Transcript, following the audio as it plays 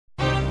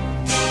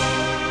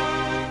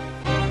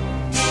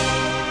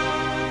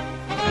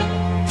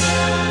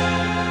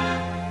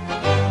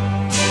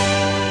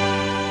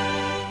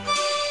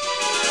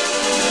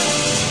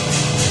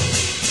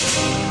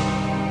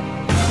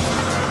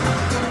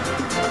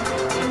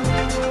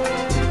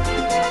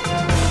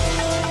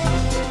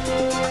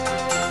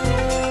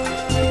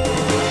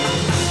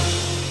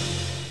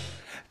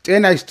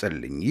ጤና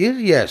ይስጥልኝ ይህ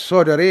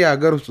የሶደሬ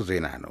አገር ውስጥ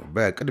ዜና ነው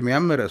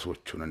በቅድሚያም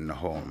ርዕሶቹን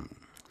እነሆ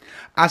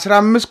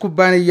 15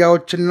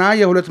 ኩባንያዎችና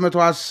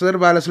የ210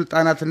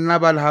 ባለስልጣናትና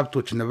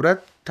ባለሃብቶች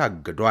ንብረት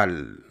ታግዷል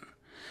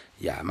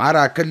የአማራ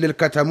ክልል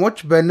ከተሞች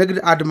በንግድ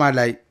አድማ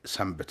ላይ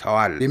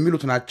ሰንብተዋል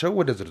የሚሉት ናቸው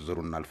ወደ ዝርዝሩ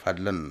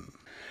እናልፋለን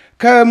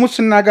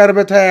ከሙስና ጋር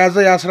በተያያዘ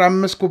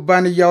የ15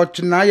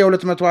 ኩባንያዎችና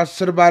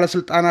የ210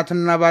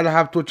 ባለስልጣናትና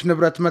ባለሃብቶች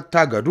ንብረት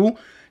መታገዱ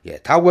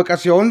የታወቀ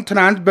ሲሆን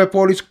ትናንት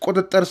በፖሊስ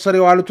ቁጥጥር ስር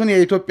የዋሉትን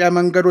የኢትዮጵያ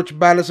መንገዶች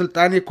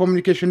ባለስልጣን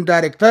የኮሙኒኬሽን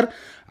ዳይሬክተር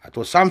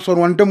አቶ ሳምሶን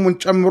ወንድሙን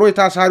ጨምሮ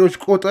የታሳሪዎች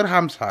ቁጥር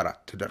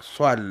 54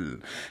 ደርሷል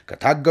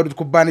ከታገዱት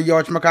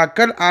ኩባንያዎች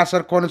መካከል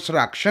አሰር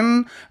ኮንስትራክሽን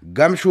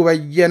ገምሹ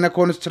በየነ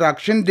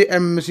ኮንስትራክሽን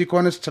ዲኤምሲ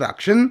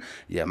ኮንስትራክሽን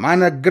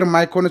የማነ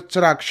ግርማይ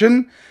ኮንስትራክሽን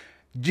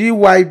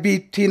GYB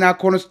ቲና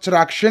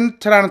ኮንስትራክሽን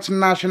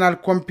ትራንስናሽናል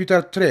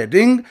ኮምፒውተር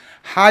ትሬዲንግ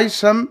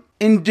ሃይሰም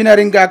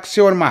ኢንጂነሪንግ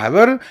አክሲዮን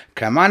ማህበር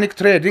ከማኒክ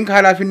ትሬዲንግ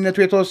ኃላፊነቱ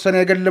የተወሰነ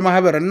የግል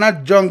ማህበር እና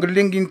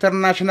ጆንግሊንግ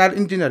ኢንተርናሽናል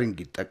ኢንጂነሪንግ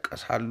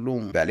ይጠቀሳሉ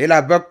በሌላ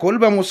በኩል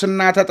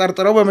በሙስና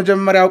ተጠርጥረው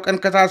በመጀመሪያው ቀን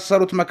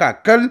ከታሰሩት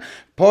መካከል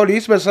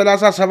ፖሊስ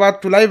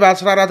በ37ቱ ላይ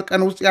በ14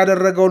 ቀን ውስጥ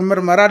ያደረገውን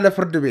ምርመራ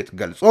ለፍርድ ቤት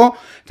ገልጾ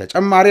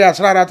ተጨማሪ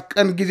 14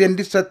 ቀን ጊዜ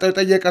እንዲሰጠው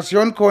የጠየቀ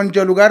ሲሆን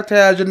ከወንጀሉ ጋር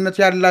ተያያዥነት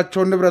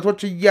ያላቸው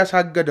ንብረቶች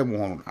እያሳገደ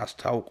መሆኑን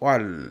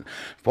አስታውቋል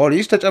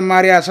ፖሊስ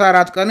ተጨማሪ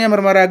 14 ቀን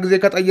የምርመራ ጊዜ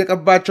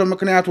ከጠየቀባቸው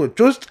ምክንያቶች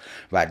ውስጥ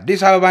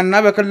በአዲስ አበባና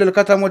በክልል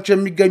ከተሞች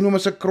የሚገኙ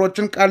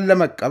ምስክሮችን ቃል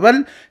ለመቀበል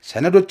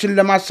ሰነዶችን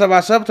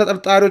ለማሰባሰብ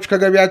ተጠርጣሪዎች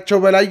ከገቢያቸው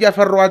በላይ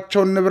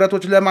ያፈሯቸውን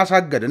ንብረቶች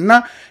ለማሳገድና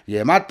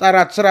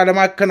የማጣራት ስራ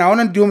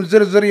ለማከናወን እንዲሁም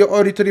ዝርዝር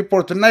የኦዲት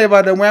ሪፖርትና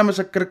የባለሙያ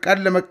ምስክር ቃል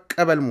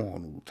ለመቀበል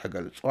መሆኑ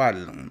ተገልጿል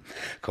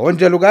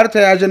ከወንጀሉ ጋር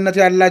ተያያዥነት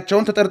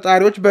ያላቸውን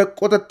ተጠርጣሪዎች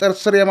በቁጥጥር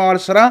ስር የማዋል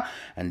ስራ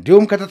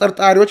እንዲሁም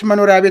ከተጠርጣሪዎች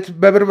መኖሪያ ቤት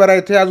በብርበራ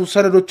የተያዙ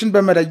ሰነዶችን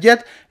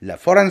በመለየት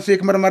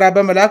ለፎረንሲክ ምርመራ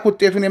በመላክ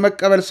ውጤቱን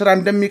የመቀበል ስራ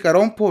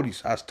እንደሚቀረው ፖሊስ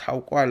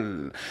አስታውቋል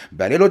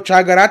በሌሎች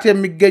ሀገራት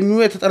የሚገኙ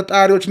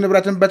የተጠርጣሪዎች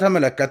ንብረትን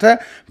በተመለከተ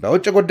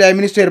በውጭ ጉዳይ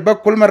ሚኒስቴር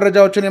በኩል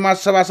መረጃዎችን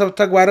የማሰባሰብ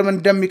ተግባርም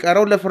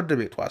እንደሚቀረው ለፍርድ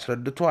ቤቱ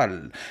አስረድቷል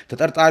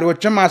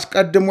ተጠርጣሪዎችም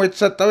አስቀድሞ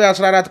የተሰጠው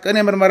የ14 ቀን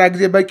የምርመራ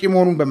ጊዜ በቂ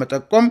መሆኑን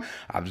በመጠቆም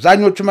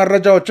አብዛኞቹ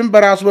መረጃዎችን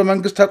በራሱ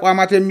በመንግስት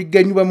ተቋማት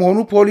የሚገኙ በመሆኑ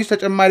ፖሊስ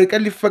ተጨማሪ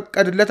ቀን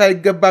ሊፈቀድለት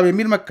አይገባም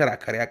የሚል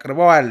መከራከሪያ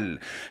አቅርበዋል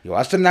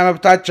የዋስትና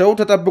መብታቸው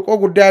ተጠብቆ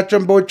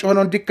ጉዳያቸውን በውጭ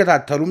ሆነው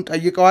እንዲከታተሉም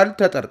ጠይቀዋል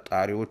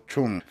ተጠርጣሪዎቹ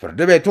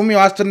ፍርድ ቤቱም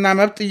የዋስትና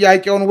መብት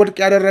ጥያቄውን ውድቅ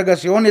ያደረገ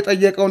ሲሆን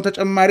የጠየቀውን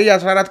ተጨማሪ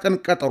የ14 ቀን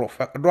ቀጠሮ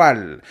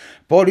ፈቅዷል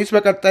ፖሊስ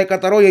በቀጣይ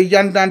ቀጠሮ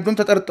የእያንዳንዱን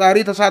ተጠርጣሪ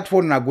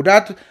ተሳትፎና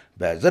ጉዳት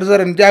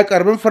በዝርዝር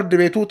እንዲያቀርብም ፍርድ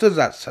ቤቱ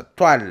ትዕዛዝ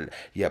ሰጥቷል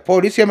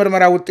የፖሊስ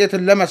የምርመራ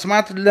ውጤትን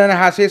ለመስማት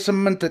ለነሐሴ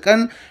 8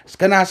 ቀን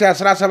እስከ ነሐሴ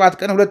 17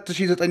 ቀን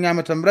 2009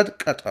 ዓ.ም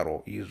ቀጠሮ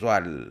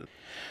ይዟል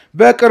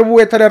በቅርቡ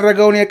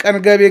የተደረገውን የቀን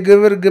ገቢ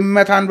ግብር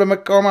ግመታን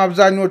በመቃወም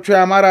አብዛኞቹ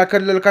የአማራ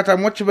ክልል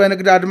ከተሞች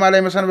በንግድ አድማ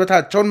ላይ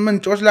መሰንበታቸውን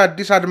ምንጮች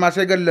ለአዲስ አድማስ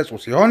የገለጹ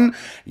ሲሆን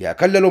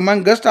የክልሉ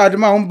መንግስት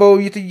አድማውን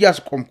በውይይት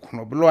እያስቆምኩ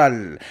ነው ብሏል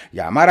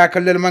የአማራ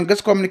ክልል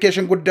መንግስት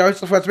ኮሙኒኬሽን ጉዳዮች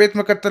ጽህፈት ቤት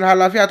ምክትል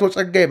ኃላፊ አቶ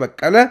ጸጋይ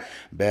በቀለ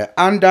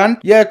በአንዳንድ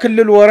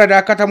የክልሉ ወረዳ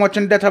ከተሞች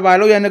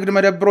እንደተባለው የንግድ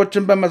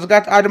መደብሮችን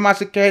በመዝጋት አድማ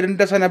ሲካሄድ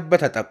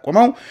እንደሰነበተ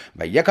ጠቁመው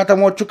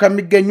በየከተሞቹ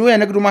ከሚገኙ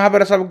የንግዱ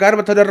ማህበረሰብ ጋር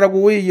በተደረጉ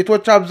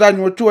ውይይቶች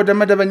አብዛኞቹ ወደ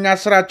መደበኛ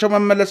ስራ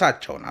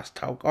መመለሳቸውን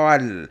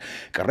አስታውቀዋል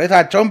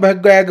ቅሬታቸውን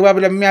በህጋዊ አግባብ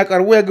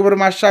ለሚያቀርቡ የግብር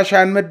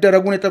ማሻሻያን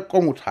መደረጉን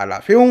የጠቆሙት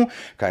ኃላፊው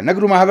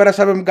ከንግዱ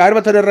ማህበረሰብም ጋር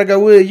በተደረገ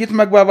ውይይት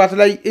መግባባት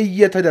ላይ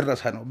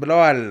እየተደረሰ ነው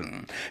ብለዋል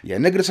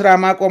የንግድ ስራ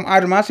ማቆም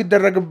አድማ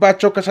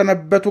ሲደረግባቸው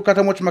ከሰነበቱ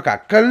ከተሞች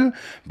መካከል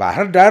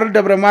ባህር ዳር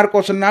ደብረ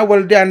ማርቆስና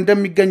ወልዲያ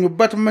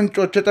እንደሚገኙበት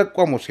ምንጮች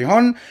የጠቆሙ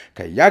ሲሆን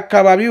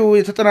ከየአካባቢው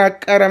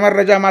የተጠናቀረ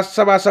መረጃ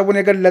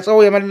ማሰባሰቡን የገለጸው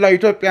የመላው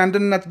ኢትዮጵያ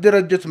አንድነት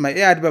ድርጅት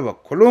መኢአድ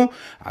በበኩሉ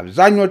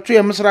አብዛኞቹ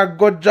የምስራቅ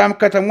ጃም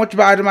ከተሞች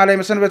በአድማ ላይ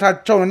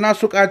መሰንበታቸውንና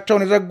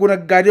ሱቃቸውን የዘጉ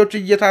ነጋዴዎች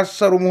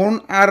እየታሰሩ መሆኑን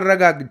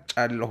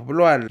አረጋግጫለሁ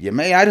ብለዋል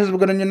የመኢአድ ህዝብ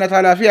ግንኙነት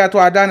ኃላፊ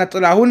አቶ አዳነ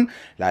ጥላሁን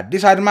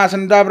ለአዲስ አድማስ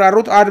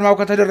እንዳብራሩት አድማው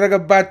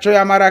ከተደረገባቸው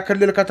የአማራ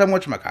ክልል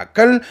ከተሞች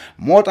መካከል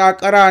ሞጣ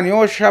ቀራኒዮ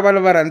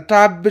ሸበልበረንታ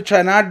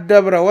ብቸና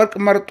ደብረ ወርቅ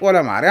መርጦ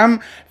ለማርያም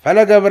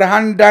ፈለገ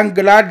ብርሃን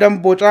ዳንግላ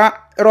ደንቦጫ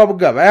ሮብ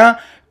ገበያ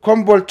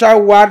ኮምቦልቻ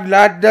ዋድላ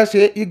ደሴ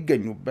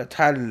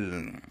ይገኙበታል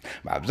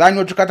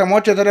በአብዛኞቹ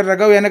ከተሞች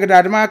የተደረገው የንግድ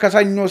አድማ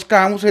ከሰኞ እስከ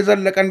ሐሙስ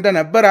የዘለቀ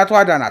እንደነበር አቶ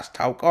አዳን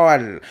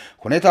አስታውቀዋል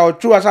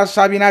ሁኔታዎቹ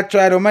አሳሳቢ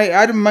ናቸው ያለው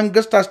መኢአድ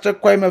መንግስት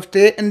አስቸኳይ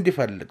መፍትሄ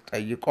እንዲፈልግ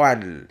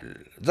ጠይቋል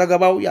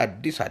ዘገባው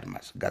የአዲስ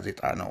አድማስ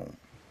ጋዜጣ ነው